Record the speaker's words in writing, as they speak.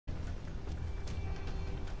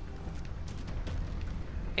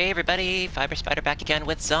Hey everybody, Fiber Spider back again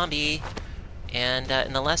with Zombie. And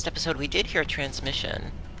in the last episode we did hear a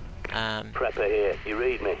transmission. Prepper here, you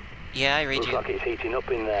read me? Yeah, I read Looks you. like it's heating up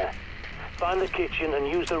in there. Find the kitchen and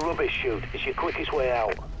use the rubbish chute. It's your quickest way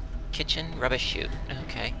out. Kitchen, rubbish chute.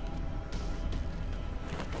 Okay.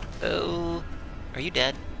 Oh, are you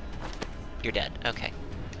dead? You're dead, okay.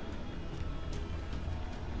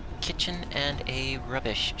 Kitchen and a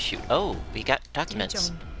rubbish chute. Oh, we got documents.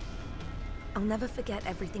 Dear John, I'll never forget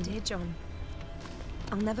everything. Dear John,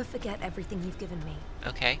 I'll never forget everything you've given me.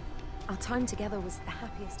 Okay. Our time together was the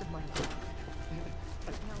happiest of my life.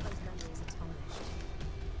 But now those memories are tarnished,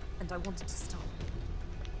 and I wanted to stop.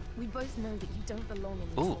 We both know that you don't belong in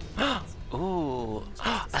these Ooh. worlds. Ooh.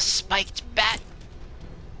 A spiked bat!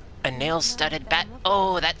 A nail-studded bat.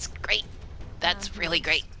 Oh, that's great! That's really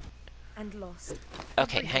great. And lost.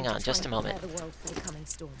 Okay, hang on, just a moment. The world for the coming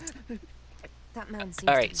storm. That man seems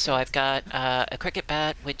Alright, so I've got a cricket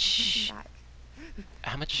bat, which... back.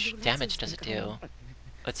 How much damage does it do?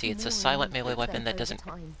 Let's see, it's a silent melee weapon that doesn't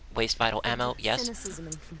waste vital ammo. Yes.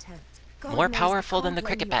 More powerful than the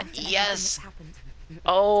cricket bat. Yes!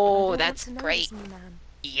 Oh, that's great. I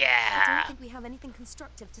Yeah! don't think we have anything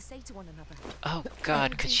constructive to say to one another. Oh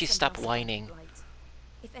god, could she stop whining?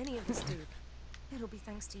 If any of us do, it'll be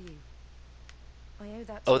thanks to you. I owe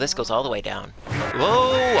that Oh, to this our goes all the way down.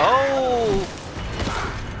 Whoa! Oh!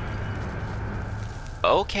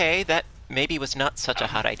 Okay, that maybe was not such a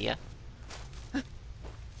hot idea.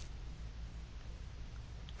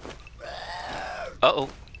 Uh-oh.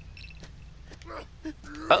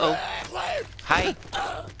 Uh-oh. Hi.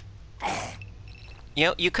 You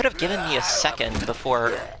know, you could have given me a second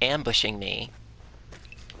before ambushing me.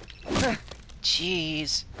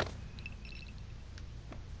 Jeez.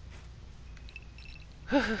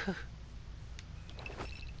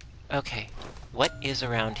 Okay, what is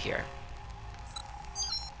around here?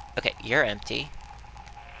 Okay, you're empty.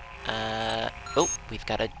 Oh, we've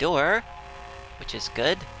got a door, which is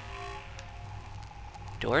good.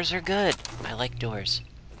 Doors are good. I like doors.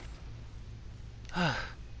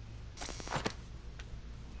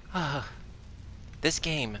 This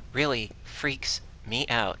game really freaks me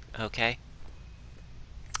out, okay?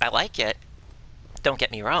 I like it, don't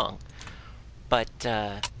get me wrong, but,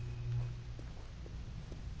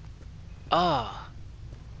 oh.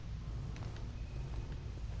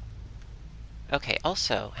 Okay,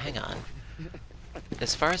 also, hang on.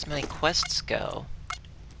 As far as my quests go...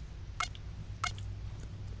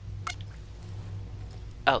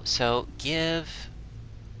 Oh, so give...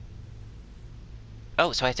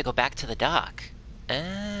 Oh, so I have to go back to the dock.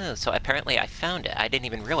 Oh, so apparently I found it. I didn't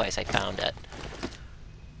even realize I found it.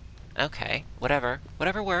 Okay, whatever.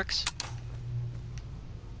 Whatever works.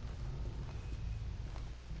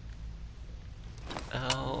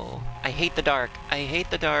 Oh, I hate the dark. I hate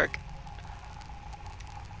the dark.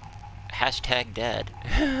 Hashtag dead.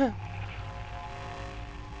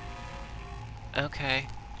 Okay.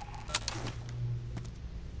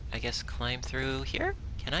 I guess climb through here?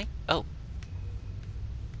 Can I? Oh.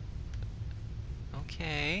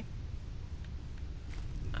 Okay.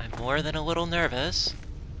 I'm more than a little nervous.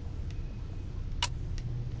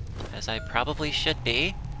 As I probably should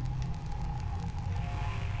be.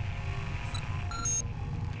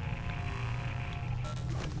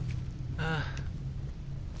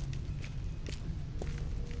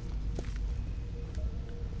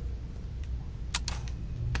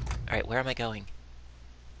 Alright, where am I going?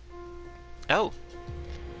 Oh!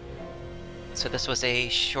 So this was a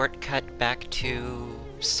shortcut back to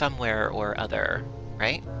somewhere or other,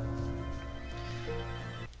 right?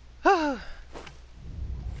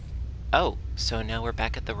 Oh, so now we're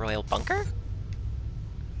back at the Royal Bunker?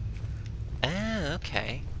 Ah,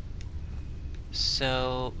 okay.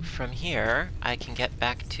 So, from here, I can get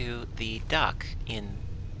back to the dock, in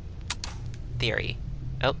theory.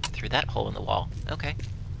 Oh, through that hole in the wall. Okay.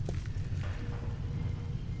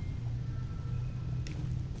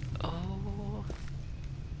 Oh...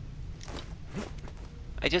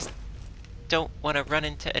 I just don't want to run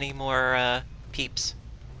into any more, peeps.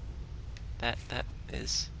 That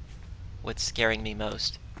is what's scaring me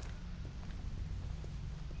most.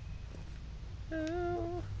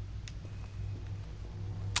 Oh.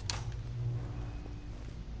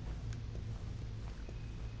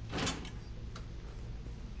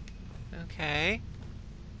 Okay.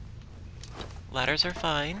 Ladders are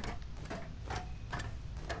fine.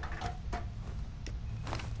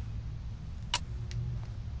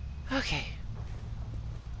 Okay.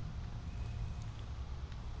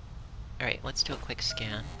 Alright, let's do a quick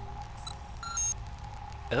scan.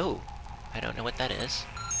 Oh, I don't know what that is.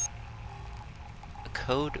 A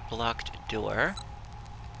code-blocked door.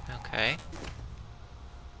 Okay.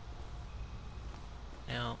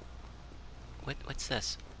 Now, what's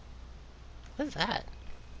this? What is that?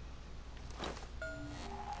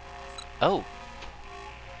 Oh!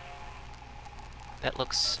 That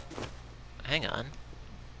looks... Hang on.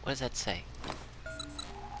 What does that say?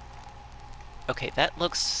 Okay, that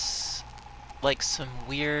looks like some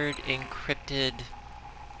weird encrypted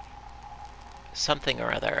something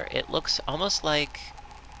or other. It looks almost like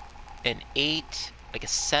an 8, like a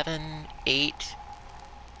 7, 8,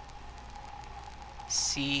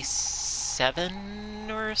 C7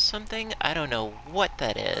 or something? I don't know what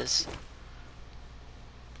that is.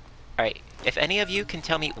 Alright, if any of you can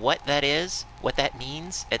tell me what that is, what that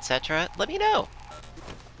means, etc., let me know!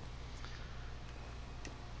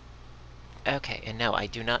 Okay, and now I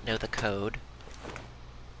do not know the code.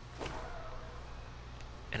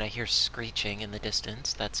 And I hear screeching in the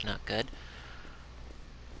distance. That's not good.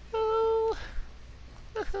 Ooh.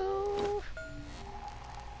 Ooh.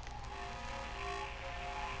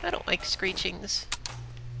 I don't like screechings.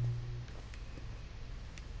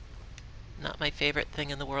 Not my favorite thing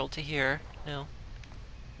in the world to hear, no.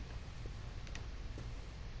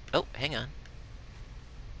 Oh, hang on.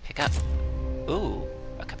 Pick up. Ooh,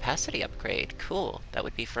 a capacity upgrade. Cool. That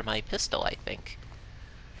would be for my pistol, I think.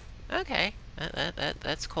 Okay,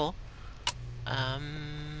 that's cool.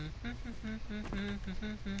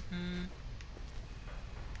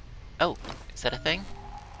 Oh, is that a thing?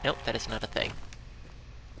 Nope, that is not a thing.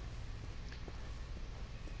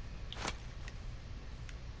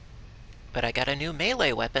 But I got a new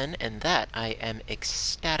melee weapon, and that I am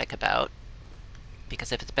ecstatic about.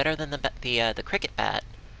 Because if it's better than the cricket bat,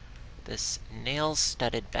 this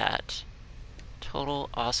nail-studded bat, total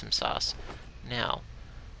awesome sauce. Now,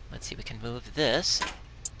 let's see, we can move this.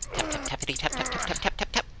 Tap, tap, tappity, tap, tap, tap, tap, tap,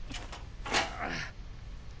 tap, tap.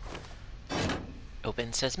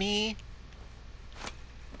 Open sesame.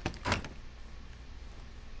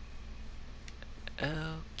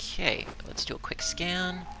 Okay, let's do a quick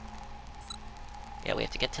scan. Yeah, we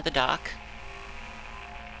have to get to the dock.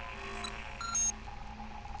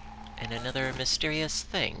 And another mysterious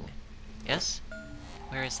thing. Yes?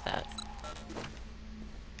 Where is that?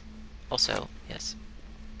 Also, yes.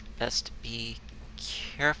 Best be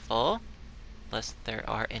careful, lest there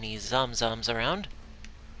are any zomzoms around.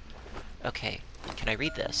 Okay, can I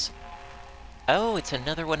read this? Oh, it's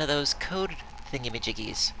another one of those code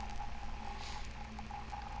thingamajiggies.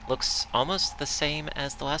 Looks almost the same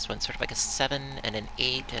as the last one, sort of like a 7 and an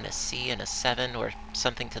 8 and a C and a 7 or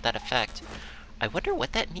something to that effect. I wonder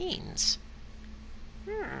what that means.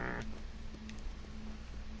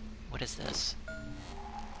 What is this?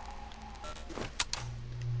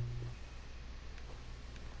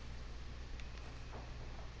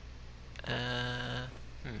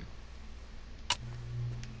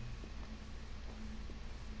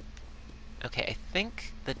 Okay, I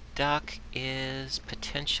think the dock is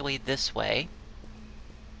potentially this way.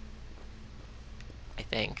 I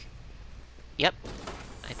think. Yep,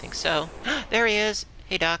 I think so. There he is!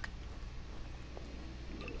 Hey, Doc.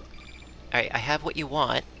 Alright, I have what you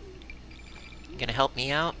want. You gonna help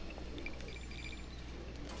me out?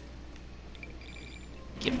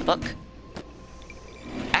 Give the book.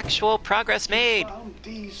 Actual progress made! Found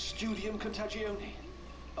D's Studium Contagione.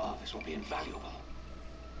 Oh, this will be invaluable.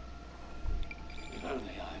 If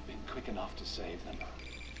only I had been quick enough to save them.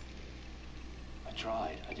 I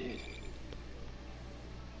tried, I did.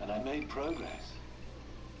 And I made progress.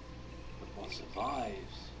 But what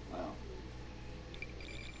survives, well,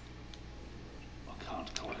 I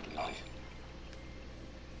can't call it life.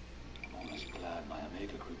 I'm almost glad my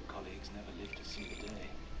Omega Group colleagues never lived to see the day.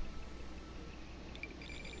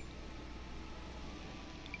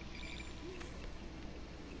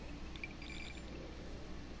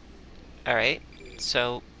 Alright,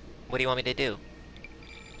 so what do you want me to do?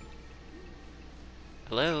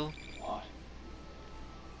 Hello? What?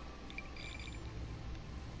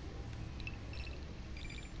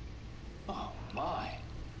 Oh my.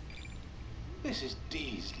 This is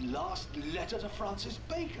Dee's last letter to Francis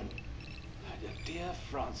Bacon. Dear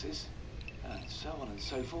Francis, and so on and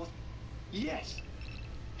so forth. Yes,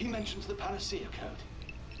 he mentions the Panacea Code.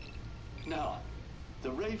 Now,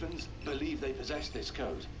 the Ravens believe they possess this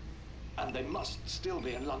code, and they must still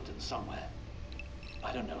be in London somewhere.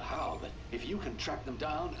 I don't know how, but if you can track them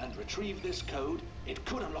down and retrieve this code, it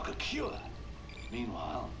could unlock a cure.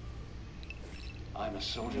 Meanwhile, I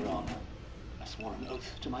must soldier on. I swore an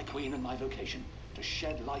oath to my queen and my vocation to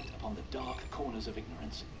shed light upon the dark corners of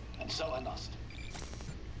ignorance, and so I must.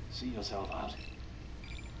 See yourself out.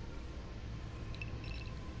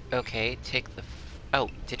 Okay, take the... Oh,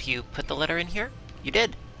 did you put the letter in here? You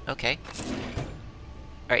did! Okay.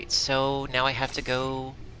 Alright, so now I have to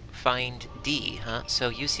go find D, huh? So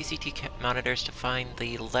use monitors to find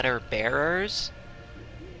the letter bearers?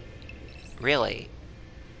 Really?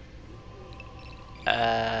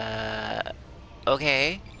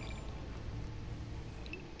 Okay.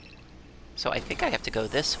 So I think I have to go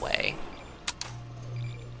this way,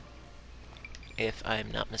 if I'm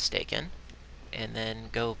not mistaken, and then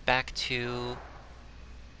go back to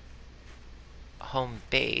home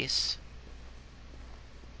base.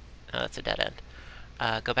 Oh, that's a dead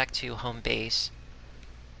end. Go back to home base.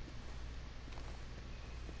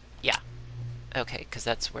 Yeah. Okay, because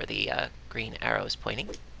that's where the green arrow is pointing.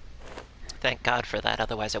 Thank God for that,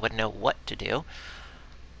 otherwise I wouldn't know what to do.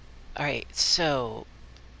 Alright, so...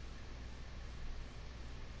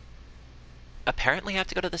 apparently I have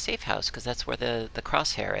to go to the safe house, because that's where the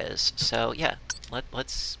crosshair is. So, yeah,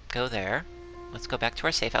 let's go there. Let's go back to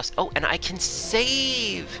our safe house. Oh, and I can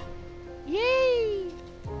save! Yay!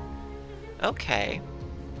 Okay.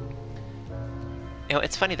 You know,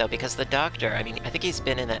 it's funny, though, because the doctor, I mean, I think he's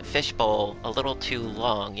been in that fishbowl a little too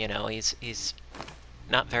long, you know? He's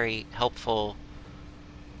not very helpful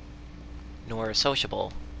nor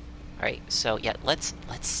sociable. Alright, so, yeah, let's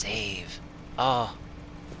save. Oh,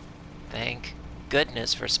 thank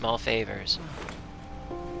goodness for small favors.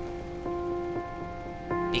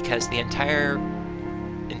 Because the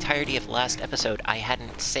entirety of the last episode I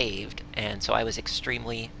hadn't saved, and so I was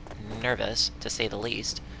extremely nervous, to say the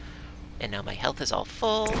least. And now my health is all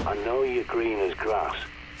full. I know you're green as grass,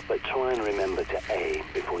 but try and remember to aim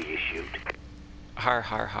before you shoot. Har,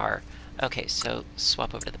 har, har. Okay, so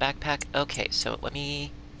swap over to the backpack. Okay, so let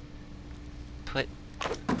me put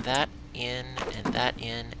that in, and that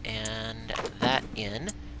in, and that in,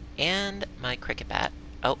 and my cricket bat.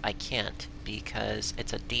 Oh, I can't, because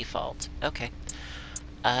it's a default. Okay.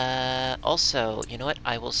 Also, you know what?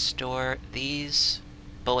 I will store these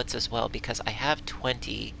bullets as well, because I have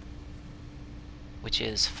 20, which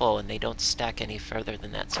is full, and they don't stack any further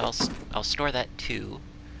than that, so I'll store that too.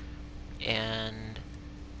 And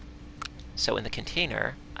so in the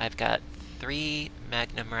container, I've got 3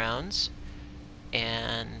 Magnum rounds,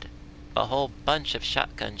 and a whole bunch of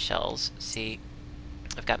shotgun shells. See,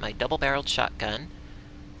 I've got my double-barreled shotgun,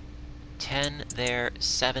 10 there,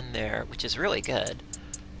 7 there, which is really good.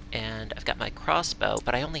 And I've got my crossbow,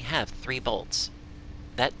 but I only have 3 bolts.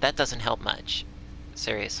 That doesn't help much.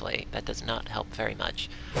 Seriously, that does not help very much.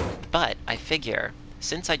 But I figure,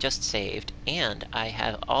 since I just saved, and I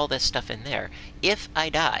have all this stuff in there, if I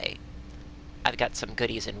die, I've got some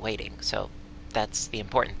goodies in waiting, so that's the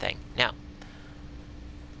important thing. Now,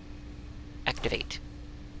 activate.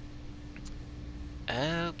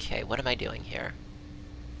 Okay, what am I doing here?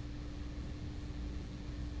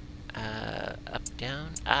 Up,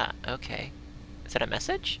 down? Ah, okay. Is that a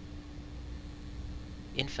message?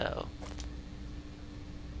 Info.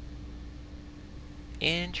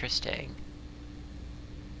 Interesting.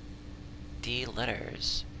 D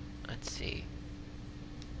letters. Let's see.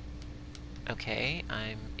 Okay,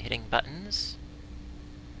 I'm hitting buttons,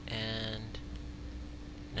 and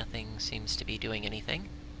nothing seems to be doing anything.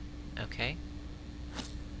 Okay.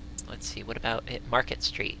 Let's see, what about it? Market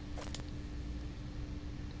Street?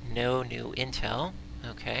 No new intel.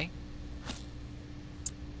 Okay.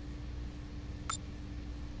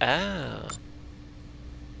 Oh.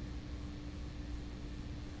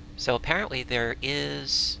 So apparently there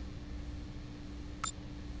is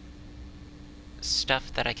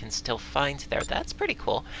stuff that I can still find there. That's pretty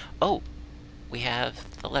cool. Oh, we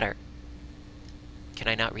have the letter. Can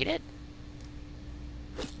I not read it?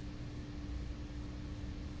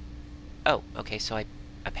 Oh, okay, so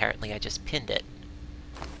apparently I just pinned it.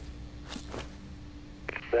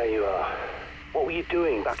 There you are. What were you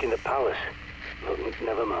doing back in the palace? Look,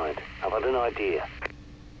 never mind. I've had an idea.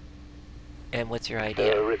 And what's your There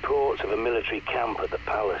idea? are reports of a military camp at the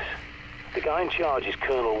palace. The guy in charge is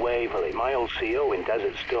Colonel Waverley, my old CO in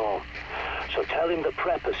Desert Storm. So tell him the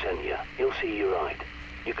Prepper sent you. He'll see you right.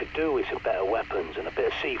 You could do with some better weapons, and a bit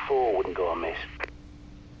of C4 wouldn't go amiss.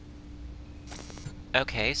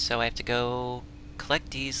 Okay, so I have to go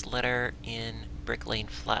collect D's letter in Brick Lane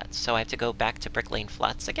Flats. So I have to go back to Brick Lane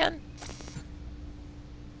Flats again?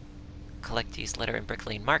 Collect D's letter in Brick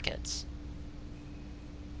Lane Markets.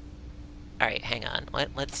 Alright, hang on.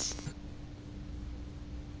 Let's...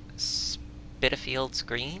 Spitalfields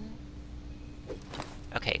Green?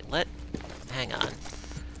 Okay, hang on.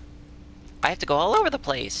 I have to go all over the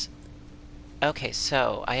place! Okay,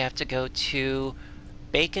 so I have to go to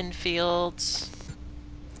Bacon Fields,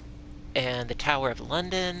 and the Tower of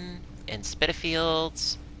London, and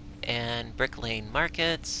Spitalfields, and Brick Lane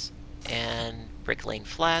Markets, and Brick Lane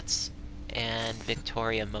Flats, and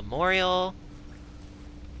Victoria Memorial.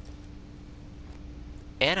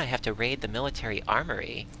 And I have to raid the military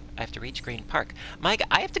armory. I have to reach Green Park. I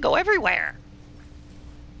have to go everywhere!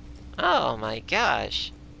 Oh my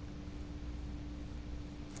gosh.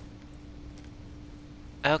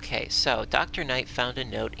 Okay, so Dr. Knight found a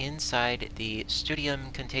note inside the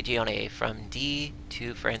Studium Contagione from D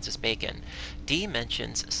to Francis Bacon. D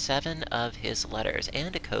mentions 7 of his letters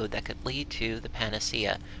and a code that could lead to the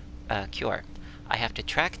panacea cure. I have to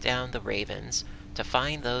track down the Ravens to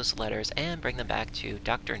find those letters and bring them back to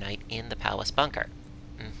Dr. Knight in the palace bunker.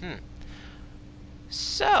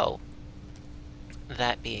 So,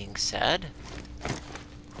 that being said,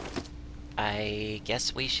 I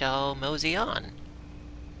guess we shall mosey on.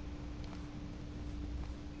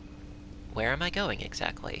 Where am I going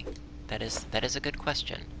exactly? That is a good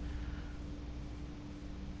question.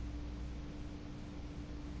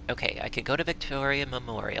 Okay, I could go to Victoria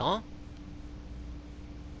Memorial.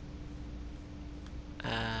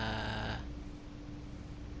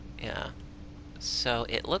 Yeah. So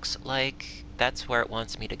it looks like that's where it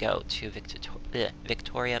wants me to go, to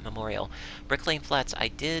Victoria Memorial. Brick Lane Flats, I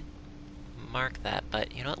did mark that,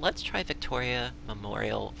 but you know what, let's try Victoria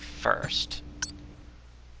Memorial first.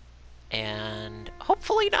 And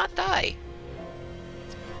hopefully not die.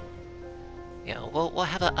 You know, we'll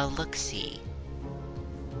have a look-see.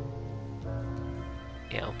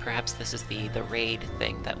 You know, perhaps this is the raid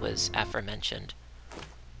thing that was aforementioned.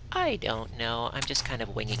 I don't know, I'm just kind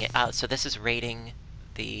of winging it. Oh, so this is raiding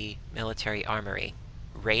the military armory.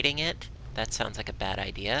 Raiding it? That sounds like a bad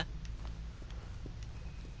idea.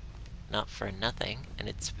 Not for nothing. And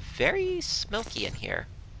it's very smoky in here.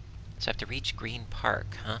 So I have to reach Green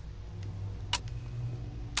Park, huh?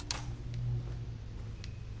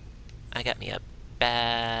 I got me a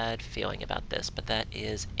bad feeling about this, but that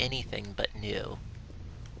is anything but new.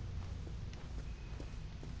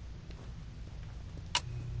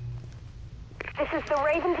 This is the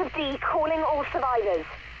Ravens of D calling all survivors.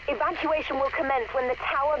 Evacuation will commence when the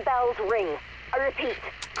tower bells ring. I repeat,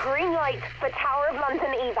 green light for Tower of London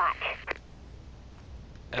evac.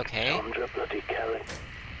 Okay. Sandra bloody Kelly.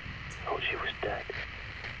 Thought she was dead.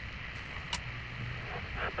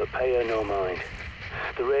 But pay her no mind.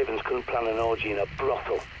 The Ravens couldn't plan an orgy in a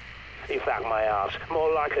brothel. In fact, my arse,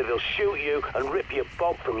 more likely they'll shoot you and rip your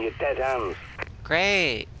bob from your dead hands.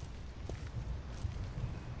 Great!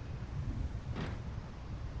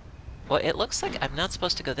 Well, it looks like I'm not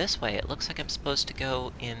supposed to go this way. It looks like I'm supposed to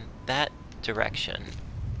go in that direction.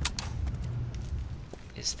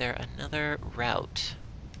 Is there another route?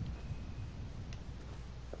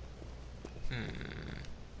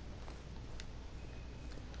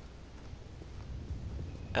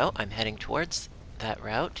 Oh, I'm heading towards that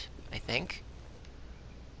route, I think.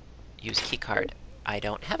 Use keycard. I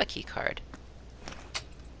don't have a keycard.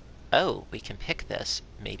 Oh, we can pick this,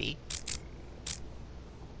 maybe.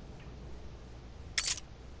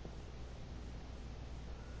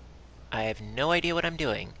 I have no idea what I'm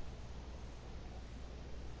doing.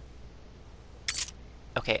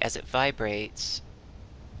 Okay, as it vibrates,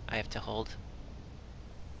 I have to hold...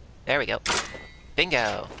 There we go.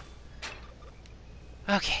 Bingo!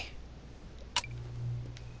 Okay.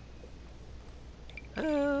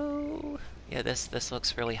 Oh... Yeah, this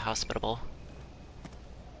looks really hospitable.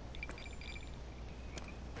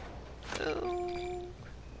 Oh...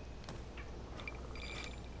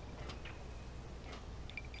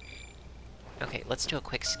 Okay, let's do a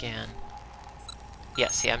quick scan. Yeah,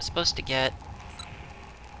 see, I'm supposed to get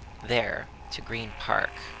there, to Green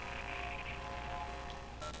Park.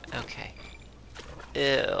 Okay.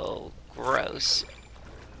 Ew, gross.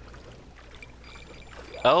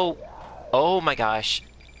 Oh! Oh my gosh.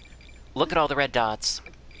 Look at all the red dots.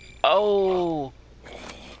 Oh!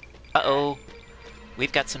 Uh-oh.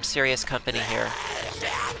 We've got some serious company here.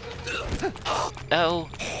 Oh!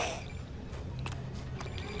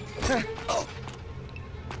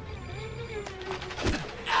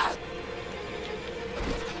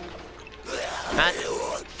 Come on,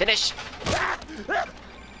 finish!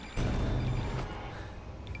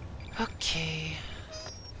 Okay.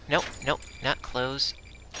 Nope, nope, not close.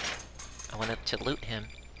 I wanted to loot him.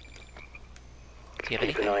 Do you have Keep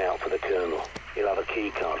anything? an eye out for the Colonel. He'll have a key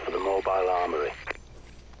card for the mobile armory.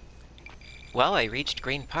 Well, I reached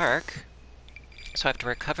Green Park. So I have to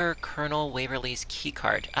recover Colonel Waverly's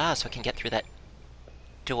keycard. Ah, so I can get through that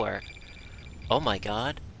door. Oh my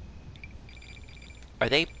god. Are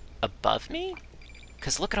they above me?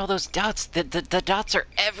 Because look at all those dots! The dots are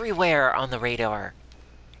everywhere on the radar!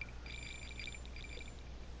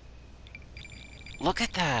 Look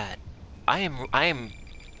at that! I am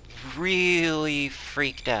really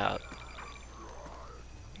freaked out.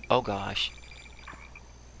 Oh gosh.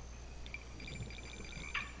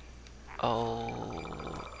 Oh.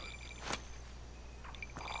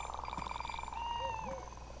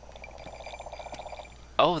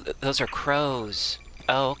 Oh, those are crows.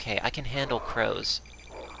 Oh, okay, I can handle crows.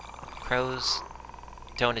 Crows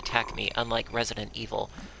don't attack me, unlike Resident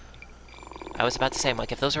Evil. I was about to say,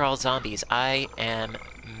 like, if those are all zombies, I am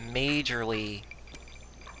majorly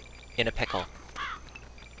in a pickle.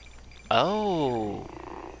 Oh.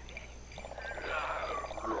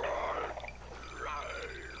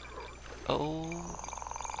 Oh.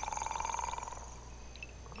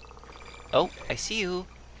 Oh, I see you.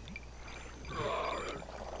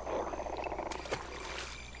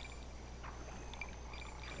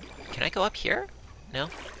 Can I go up here? No?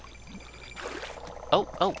 Oh,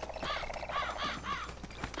 oh.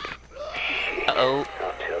 Uh-oh.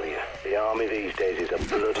 I'll tell you, the army these days is a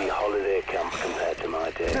bloody holiday camp compared to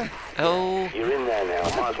my day. Oh. You're in there now,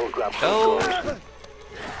 might as well grab some Oh. guns.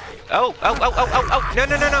 Oh, oh, oh, oh, oh, oh. No,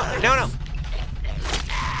 no, no, no, no, no.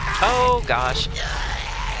 Oh, gosh.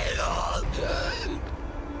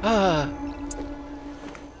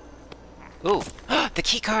 Ooh, the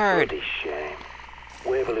key card! Bloody shame.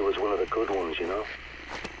 Waverley was one of the good ones, you know.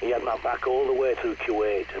 He had my back all the way through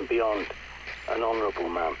Kuwait and beyond. An honourable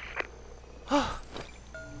man.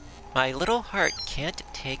 My little heart can't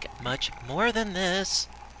take much more than this.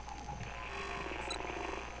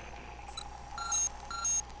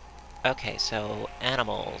 Okay, so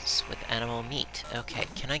animals with animal meat. Okay,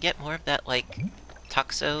 can I get more of that, like,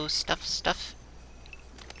 toxo stuff?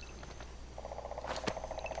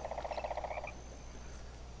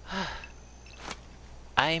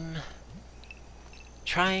 I'm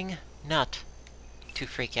trying not to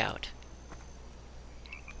freak out.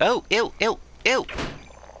 Oh, ew, ew, ew!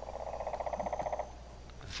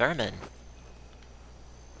 Vermin.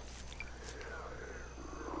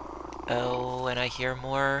 Oh, and I hear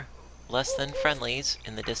more less than friendlies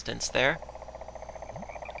in the distance there.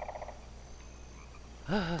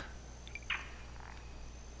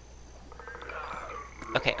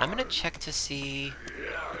 Okay, I'm gonna check to see...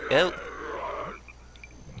 Oh!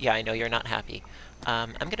 Yeah, I know you're not happy.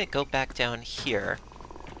 I'm gonna go back down here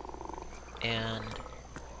and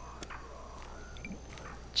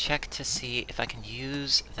check to see if I can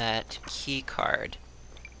use that key card.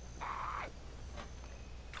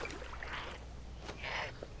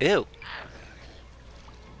 Ew!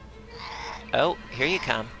 Oh, here you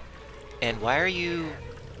come. And why are you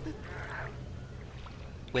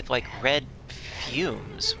with, like, red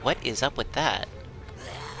fumes? What is up with that?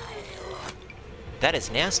 That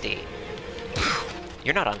is nasty.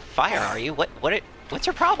 You're not on fire, are you? What's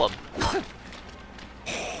your problem?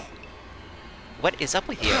 What is up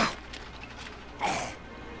with you?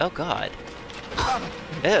 Oh god.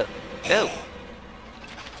 Ew. Ew.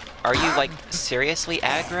 Are you, like, seriously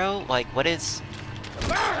aggro? Like, what is...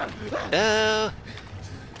 Oh.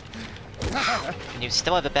 And you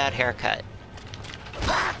still have a bad haircut.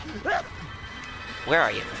 Where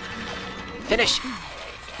are you? Finish!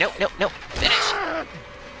 No, no, no! Finish!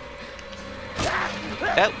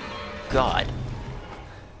 Oh, God.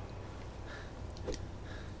 Do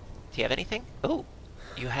you have anything? Oh,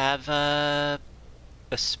 you have, a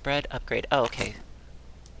spread upgrade. Oh, okay.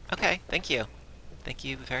 Okay, thank you. Thank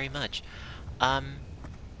you very much.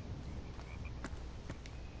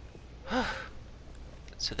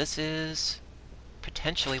 So this is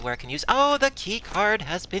potentially where I can use... Oh, the key card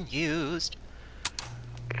has been used!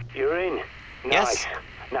 You're in. Yes. Nice.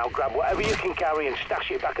 Now grab whatever you can carry and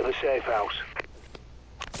stash it back at the safe house.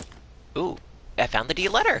 Ooh, I found the D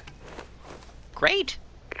letter! Great!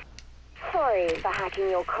 Sorry for hacking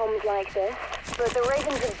your comms like this, but the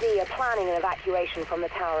Ravens of Z are planning an evacuation from the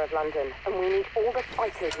Tower of London, and we need all the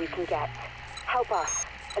fighters we can get. Help us,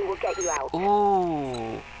 and we'll get you out.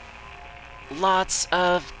 Ooh! Lots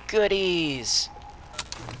of goodies!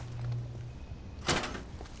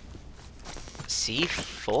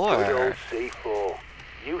 C4. Good old C4.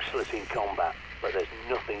 Useless in combat, but there's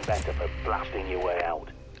nothing better for blasting your way out.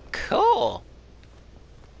 Cool!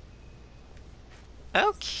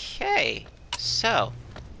 Okay, so,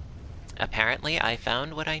 apparently I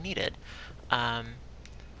found what I needed.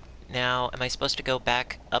 Now, am I supposed to go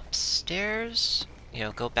back upstairs? You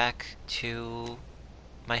know, go back to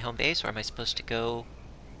my home base, or am I supposed to go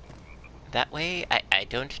that way? I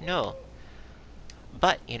don't know.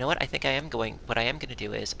 But, you know what, what I am gonna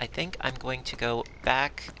do is, I think I'm going to go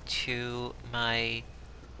back to my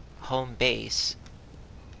home base,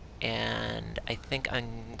 and I think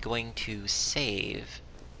I'm going to save,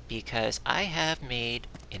 because I have made,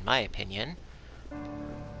 in my opinion,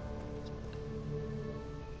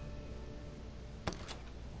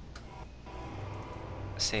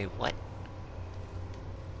 Say what?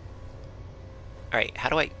 Alright, how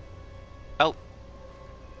do I... Oh!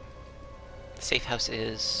 The safe house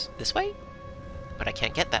is this way? But I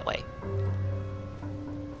can't get that way.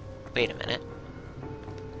 Wait a minute.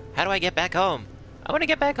 How do I get back home? I want to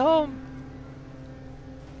get back home!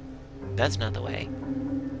 That's not the way.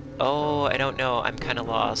 Oh, I don't know. I'm kind of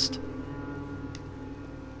lost.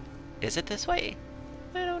 Is it this way?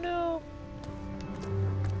 I don't know.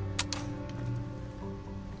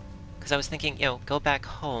 Because I was thinking, you know, go back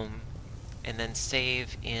home and then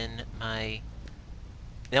save in my...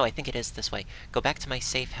 No, I think it is this way. Go back to my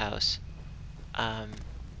safe house.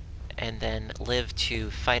 And then live to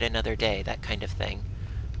fight another day, that kind of thing.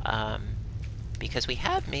 Because we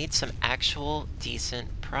have made some actual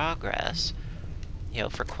decent progress, you know,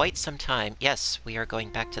 for quite some time. Yes, we are going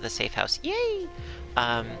back to the safe house. Yay!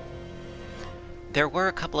 There were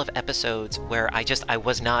a couple of episodes where I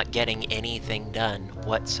was not getting anything done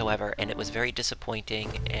whatsoever, and it was very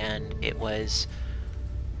disappointing, and it was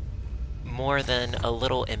more than a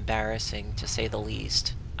little embarrassing, to say the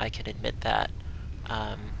least. I can admit that.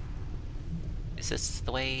 Is this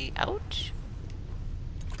the way out?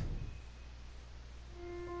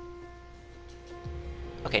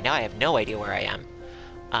 Okay, now I have no idea where I am.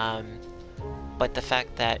 But the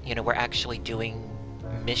fact that, you know, we're actually doing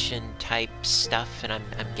mission-type stuff and I'm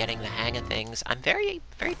getting the hang of things, I'm very,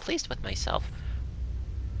 very pleased with myself.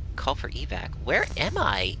 Call for evac. Where am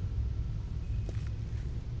I?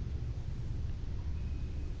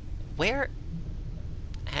 Where...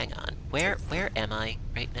 Hang on. Where am I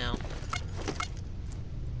right now?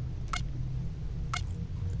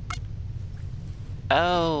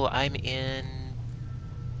 Oh, I'm in...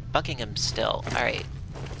 Buckingham still. Alright.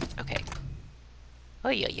 Okay.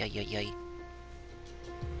 Oy, oy, oy, oy, oy.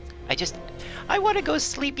 I want to go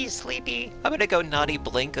sleepy. I'm gonna go naughty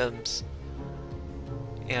blinkums.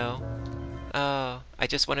 You know? Oh, I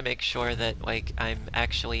just want to make sure that, like, I'm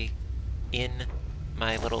actually in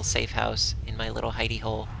my little safe house, in my little hidey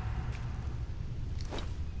hole.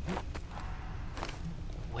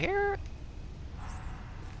 Where?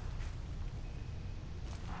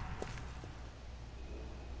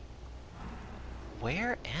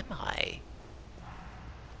 Where am I?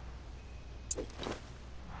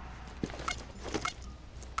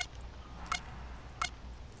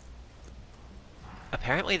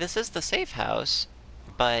 Apparently this is the safe house,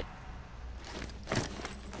 but...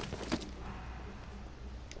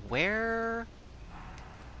 Where...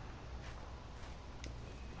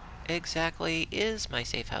 exactly is my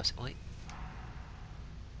safe house? Wait.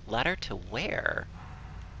 Ladder to where?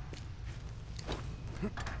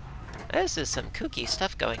 This is some kooky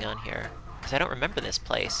stuff going on here, because I don't remember this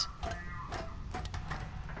place.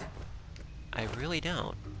 I really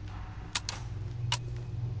don't.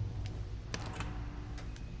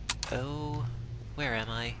 Oh, where am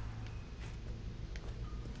I?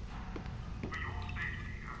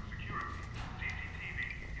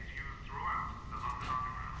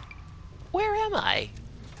 Where am I?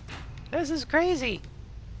 This is crazy!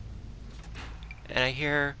 And I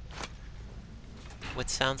hear what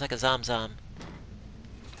sounds like a zom-zom.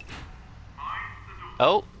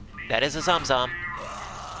 Oh, that is a zom-zom.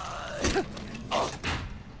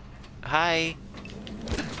 Hi.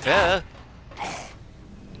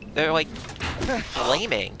 They're like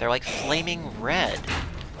flaming. They're like flaming red.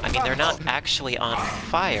 I mean, they're not actually on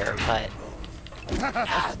fire, but...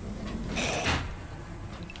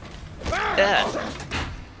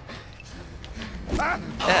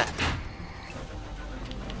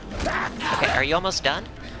 Okay, are you almost done?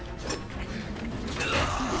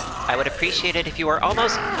 I would appreciate it if you were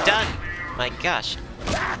almost done! My gosh.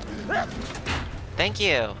 Thank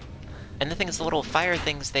you! And the thing is, the little fire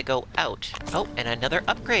things, they go out. Oh, and another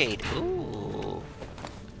upgrade! Ooh!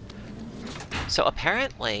 So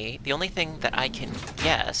apparently, the only thing that I can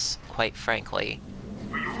guess, quite frankly...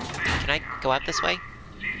 Can I go out this way?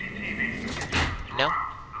 No?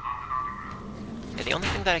 Yeah, the only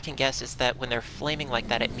thing that I can guess is that when they're flaming like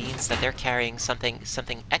that, it means that they're carrying something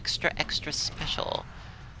extra special.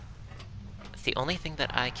 It's the only thing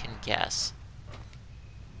that I can guess.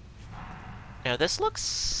 Now, this looks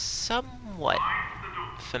somewhat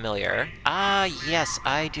familiar. Ah, yes,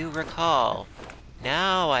 I do recall.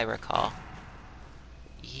 Now I recall.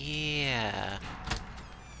 Yeah.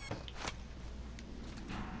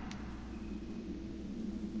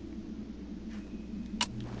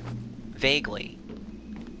 Vaguely.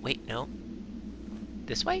 Wait, no.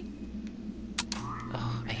 This way?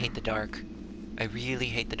 Oh, I hate the dark. I really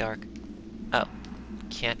hate the dark. Oh,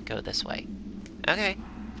 can't go this way. Okay,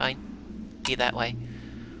 fine. Be that way.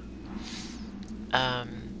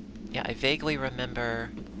 Yeah, I vaguely remember...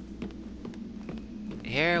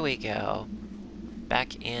 Here we go.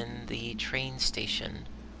 Back in the train station.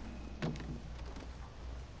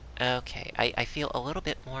 Okay, I feel a little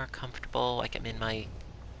bit more comfortable, like I'm in my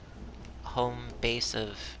home base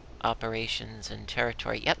of operations and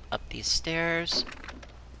territory. Yep, up these stairs.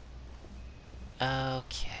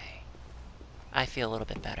 Okay. I feel a little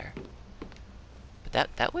bit better. But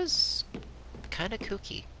that was kind of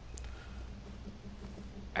kooky.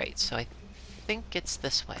 Alright, so I think it's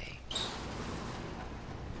this way.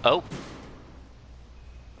 Oh!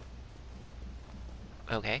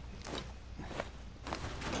 Okay.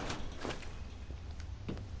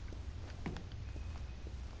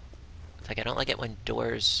 It's like I don't like it when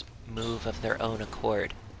doors move of their own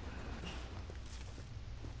accord.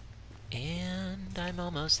 And I'm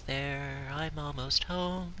almost there. I'm almost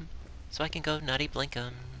home. So I can go nutty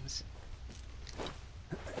blinkums.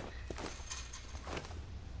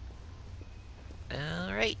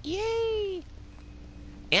 Alright, yay!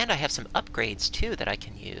 And I have some upgrades, too, that I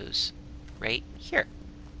can use. Right here.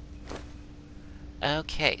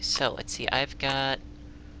 Okay, so let's see. I've got...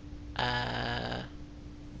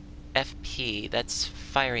 FP, that's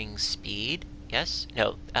firing speed. Yes?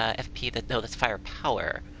 No, FP, that's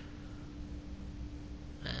firepower.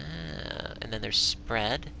 And then there's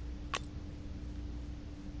spread.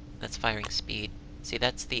 That's firing speed. See,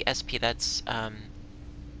 that's the SP, that's,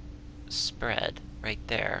 spread right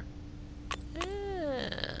there.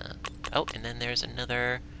 Oh, and then there's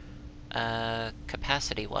another,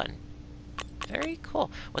 capacity one. Very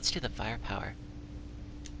cool. Let's do the firepower.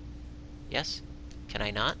 Yes? Can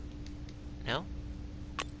I not? No?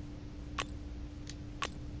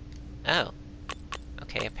 Oh.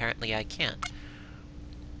 Okay, apparently I can't.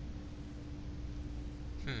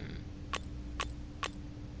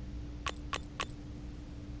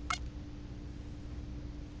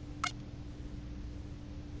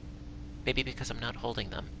 Maybe because I'm not holding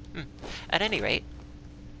them. At any rate,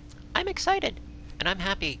 I'm excited, and I'm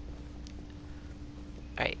happy.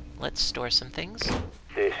 Alright, let's store some things.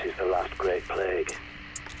 This is the last great plague.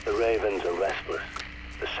 The ravens are restless.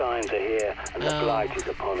 The signs are here, and the blight is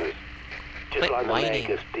upon us. Just Quit like the whining.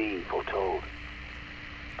 Magus D foretold.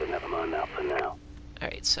 But never mind that for now.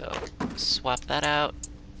 Alright, so swap that out,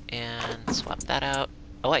 and swap that out.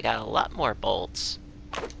 Oh, I got a lot more bolts.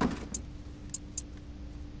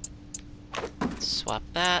 Swap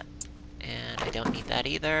that, and I don't need that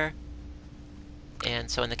either. And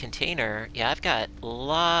so in the container, yeah, I've got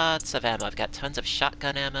lots of ammo. I've got tons of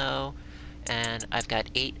shotgun ammo, and I've got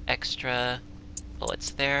 8 extra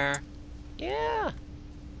bullets there. Yeah,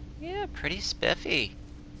 pretty spiffy.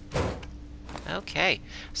 Okay,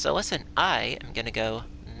 so listen, I am gonna go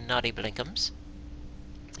naughty blinkums.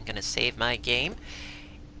 I'm gonna save my game,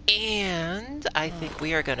 and I think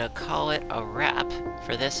we are gonna call it a wrap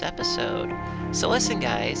for this episode. So listen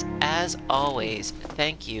guys, as always,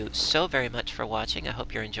 thank you so very much for watching. I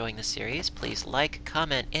hope you're enjoying the series. Please like,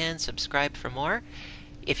 comment, and subscribe for more.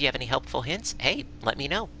 If you have any helpful hints, hey, let me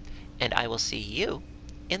know. And I will see you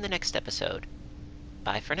in the next episode.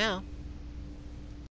 Bye for now.